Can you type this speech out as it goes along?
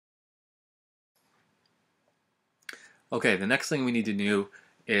Okay, the next thing we need to do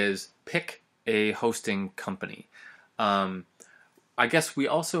is pick a hosting company. I guess we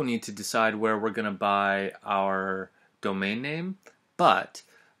also need to decide where we're going to buy our domain name, but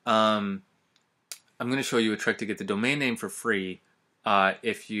I'm going to show you a trick to get the domain name for free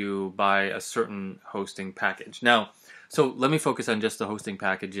if you buy a certain hosting package. Now, so let me focus on just the hosting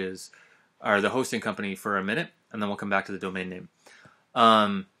packages, or the hosting company for a minute, and then we'll come back to the domain name.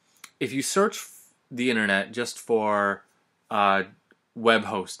 If you search the internet just for web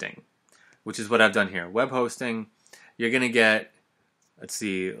hosting, which is what I've done here, web hosting, you're going to get, let's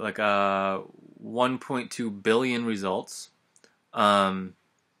see, like 1.2 billion results.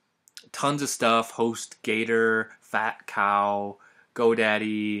 Tons of stuff: HostGator, Fat Cow,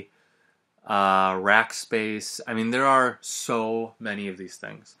 GoDaddy, Rackspace. I mean, there are so many of these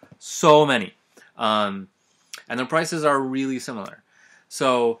things. So many. And the prices are really similar.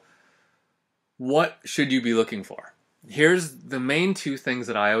 So what should you be looking for? Here's the main two things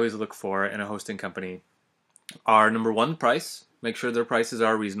that I always look for in a hosting company are, number one, price. Make sure their prices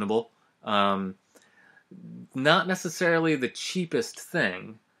are reasonable. Not necessarily the cheapest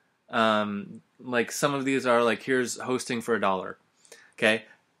thing. Like some of these are like, here's hosting for $1. Okay.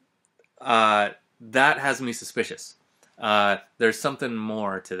 That has me suspicious. There's something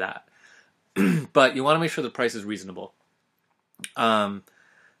more to that. But you want to make sure the price is reasonable.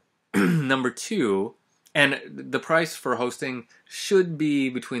 Number two, and the price for hosting should be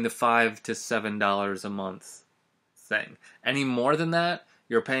between the $5 to $7 a month thing. Any more than that,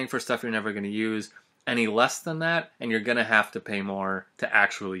 you're paying for stuff you're never going to use. Any less than that, and you're going to have to pay more to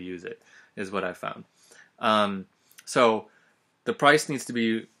actually use it, is what I found. So the price needs to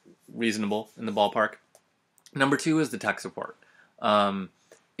be reasonable, in the ballpark. Number two is the tech support.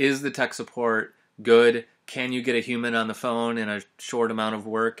 Is the tech support good? Can you get a human on the phone in a short amount of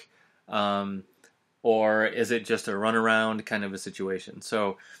work? Or is it just a runaround kind of a situation?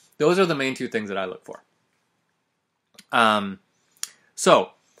 So those are the main two things that I look for. So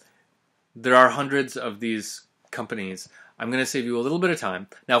there are hundreds of these companies. I'm going to save you a little bit of time.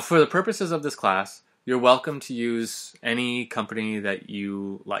 Now, for the purposes of this class, you're welcome to use any company that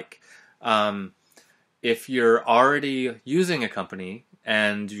you like. If you're already using a company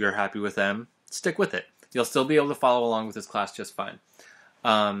and you're happy with them, stick with it. You'll still be able to follow along with this class just fine.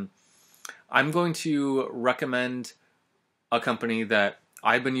 I'm going to recommend a company that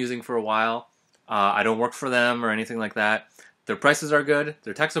I've been using for a while. I don't work for them or anything like that. Their prices are good.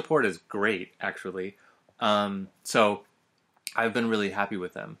 Their tech support is great, actually. So I've been really happy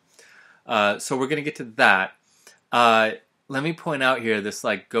with them. So we're going to get to that. Let me point out here this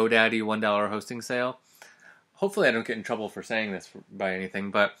like GoDaddy $1 hosting sale. Hopefully I don't get in trouble for saying this by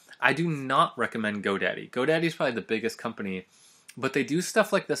anything, but I do not recommend GoDaddy. GoDaddy is probably the biggest company, but they do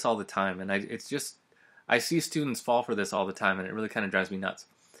stuff like this all the time, and I see students fall for this all the time, and it really kind of drives me nuts.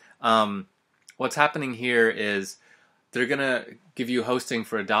 What's happening here is they're going to give you hosting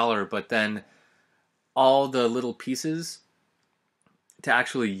for $1, but then all the little pieces to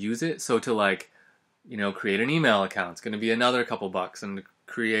actually use it, so to like, create an email account, it's going to be another couple bucks, and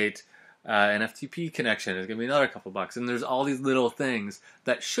create an FTP connection is going to be another couple bucks, and there's all these little things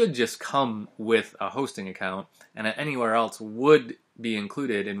that should just come with a hosting account, and anywhere else would be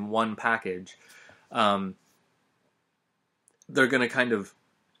included in one package. They're going to kind of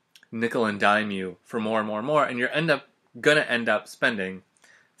nickel and dime you for more and more and more, and you're going to end up spending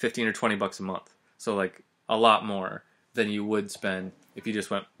 15 or 20 bucks a month. So like a lot more than you would spend if you just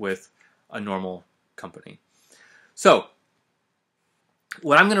went with a normal company. So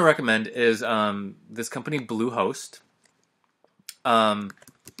what I'm going to recommend is this company Bluehost.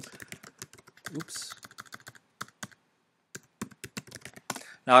 Oops.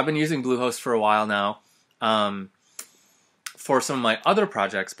 Now I've been using Bluehost for a while now for some of my other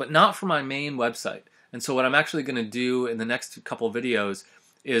projects, but not for my main website. And so what I'm actually going to do in the next couple of videos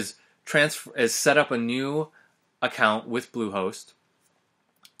is set up a new account with Bluehost,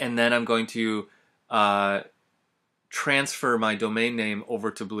 and then I'm going to transfer my domain name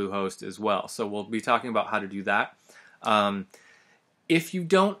over to Bluehost as well. So we'll be talking about how to do that. If you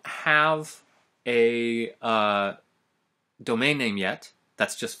don't have a domain name yet,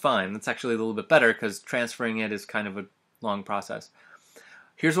 that's just fine. That's actually a little bit better because transferring it is kind of a long process.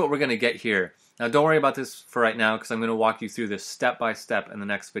 Here's what we're going to get here. Now don't worry about this for right now because I'm going to walk you through this step by step in the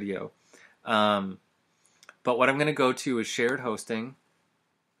next video. But what I'm going to go to is shared hosting.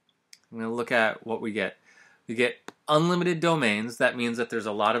 I'm going to look at what we get. We get unlimited domains. That means that there's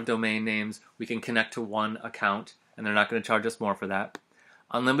a lot of domain names we can connect to one account, and they're not going to charge us more for that.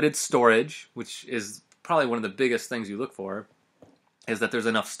 Unlimited storage, which is probably one of the biggest things you look for, is that there's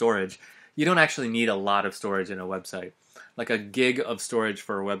enough storage. you don't actually need a lot of storage in a website. Like a gig of storage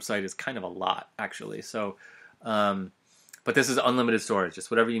for a website is kind of a lot, actually. So, but this is unlimited storage,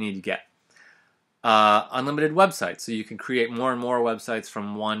 just whatever you need to get. Unlimited websites, so you can create more and more websites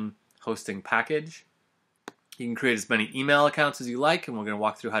from one hosting package. You can create as many email accounts as you like, and we're going to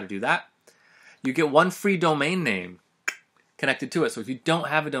walk through how to do that. You get one free domain name connected to it. So if you don't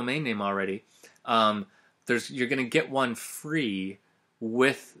have a domain name already, you're going to get one free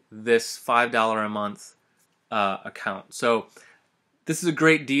with this $5 a month account. So this is a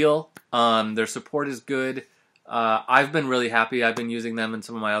great deal. Their support is good. I've been really happy. I've been using them in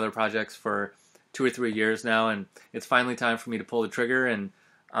some of my other projects for 2 or 3 years now, and it's finally time for me to pull the trigger and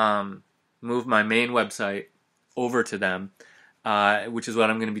move my main website over to them, which is what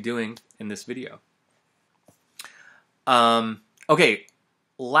I'm going to be doing in this video. Okay,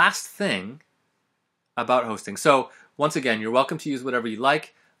 last thing about hosting. So once again, you're welcome to use whatever you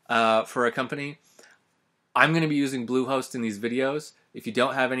like for a company. I'm going to be using Bluehost in these videos. If you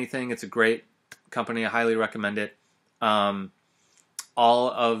don't have anything, it's a great company. I highly recommend it. All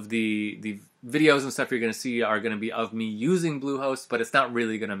of the videos and stuff you're going to see are going to be of me using Bluehost, but it's not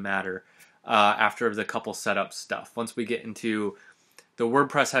really going to matter after the couple setup stuff. Once we get into the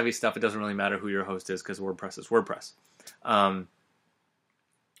WordPress heavy stuff, it doesn't really matter who your host is because WordPress is WordPress. Now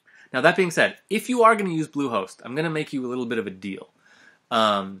that being said, if you are going to use Bluehost, I'm going to make you a little bit of a deal.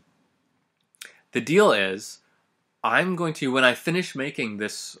 The deal is, I'm going to, when I finish making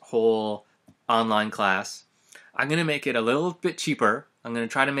this whole online class, I'm going to make it a little bit cheaper. I'm going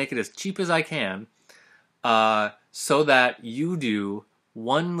to try to make it as cheap as I can so that you do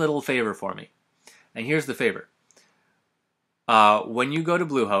one little favor for me. And here's the favor. When you go to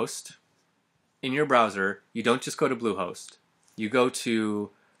Bluehost, in your browser, you don't just go to Bluehost. You go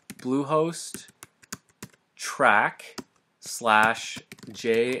to Bluehost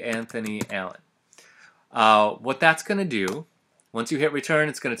track/JAnthonyAllen. What that's going to do, once you hit return,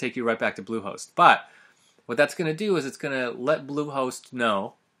 it's going to take you right back to Bluehost. But what that's going to do is it's going to let Bluehost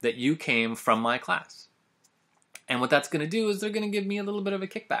know that you came from my class. And what that's going to do is they're going to give me a little bit of a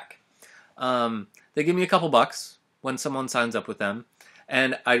kickback. They give me a couple bucks when someone signs up with them.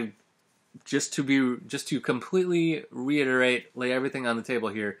 And just to completely reiterate, lay everything on the table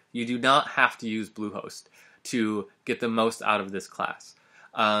here, you do not have to use Bluehost to get the most out of this class.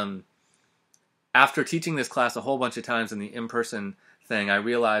 After teaching this class a whole bunch of times in the in-person thing, I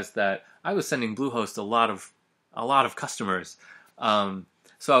realized that I was sending Bluehost a lot of customers. So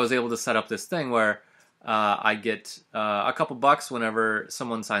I was able to set up this thing where I get a couple bucks whenever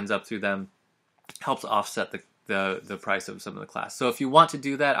someone signs up through them. Helps offset the price of some of the class. So if you want to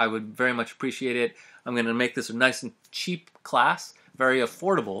do that, I would very much appreciate it. I'm going to make this a nice and cheap class, very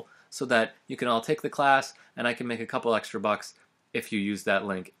affordable, so that you can all take the class and I can make a couple extra bucks if you use that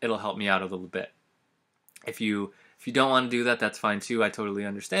link. It'll help me out a little bit. If you don't want to do that, that's fine too. I totally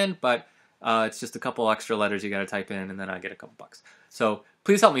understand, but it's just a couple extra letters you got to type in, and then I get a couple bucks. So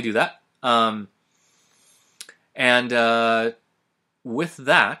please help me do that. With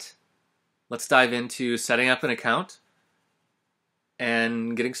that, let's dive into setting up an account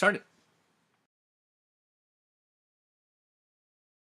and getting started.